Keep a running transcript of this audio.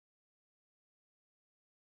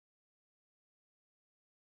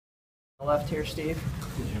Left here, Steve.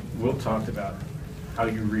 Will talked about how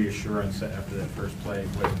you reassurance after that first play,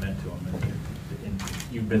 what it meant to him. And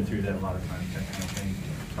you've been through that a lot of times, that kind of thing.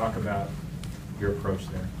 Talk about your approach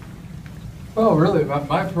there. Well, really,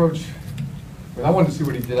 my approach, I wanted to see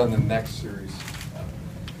what he did on the next series.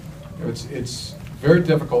 It's very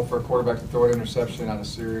difficult for a quarterback to throw an interception on a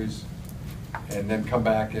series and then come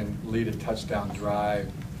back and lead a touchdown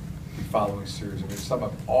drive the following series. I mean, it's something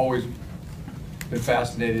I've always been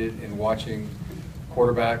fascinated in watching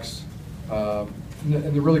quarterbacks,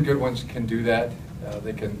 and the really good ones can do that.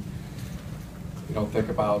 They can, think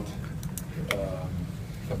about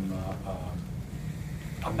them.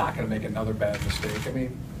 I'm not going to make another bad mistake. I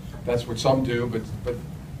mean, that's what some do,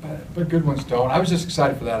 but good ones don't. I was just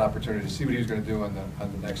excited for that opportunity to see what he was going to do on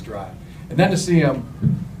the next drive, and then to see him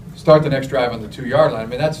start the next drive on the 2-yard line. I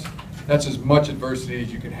mean, that's as much adversity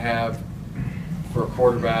as you can have for a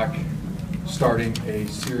quarterback starting a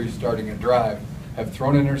series, starting a drive. Have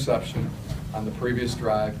thrown an interception on the previous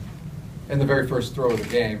drive and the very first throw of the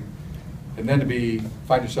game, and then to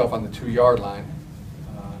find yourself on the 2-yard line.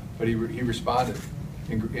 But he responded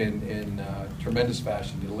in tremendous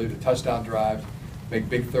fashion to lead a touchdown drive, make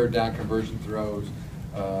big third down conversion throws,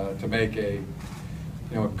 to make a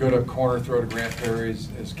good corner throw to Grant Perry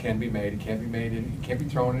as can be made. It can't be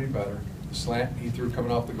thrown any better. The slant he threw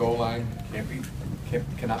coming off the goal line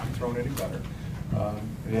cannot be thrown any better.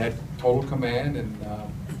 He had total command, and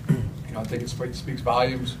I think it speaks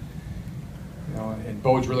volumes. And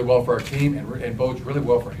bodes really well for our team, and bodes really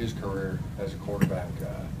well for his career as a quarterback.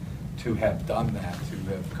 To have done that, to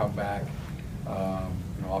have come back,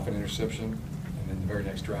 off an interception, and then the very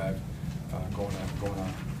next drive, going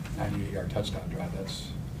on 98-yard touchdown drive.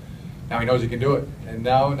 Now he knows he can do it, and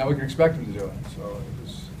now we can expect him to do it. So it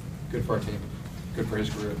was good for our team, good for his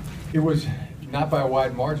career. It was not by a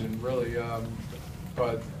wide margin, really,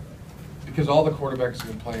 but because all the quarterbacks have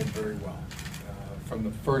been playing very well from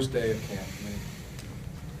the first day of camp. I mean,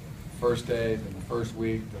 first day, then the first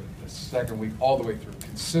week, the second week, all the way through,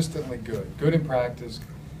 consistently good. Good in practice,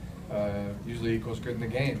 usually equals good in the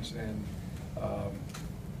games, and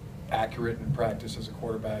accurate in practice as a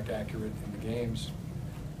quarterback, accurate in the games,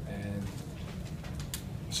 and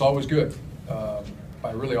it's always good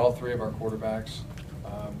by really all three of our quarterbacks.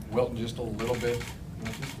 Wilton just a little bit,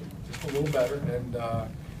 just a little better,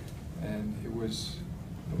 and it was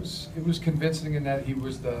convincing in that he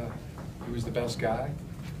was the best guy,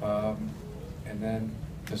 and then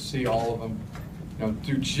to see all of them,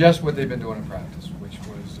 do just what they've been doing in practice, which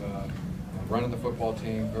was running the football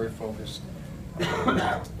team, very focused,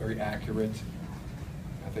 very accurate.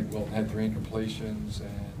 I think Wilton had 3 incompletions,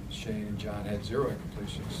 and Shane and John had 0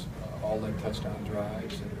 incompletions. All led touchdown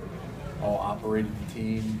drives, and all operated the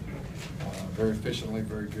team very efficiently,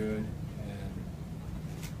 very good, and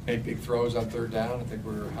made big throws on third down. I think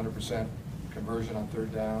we were 100% conversion on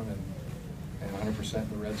third down, and 100% in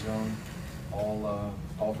the red zone.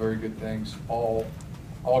 All very good things. All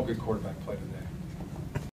good quarterback play today.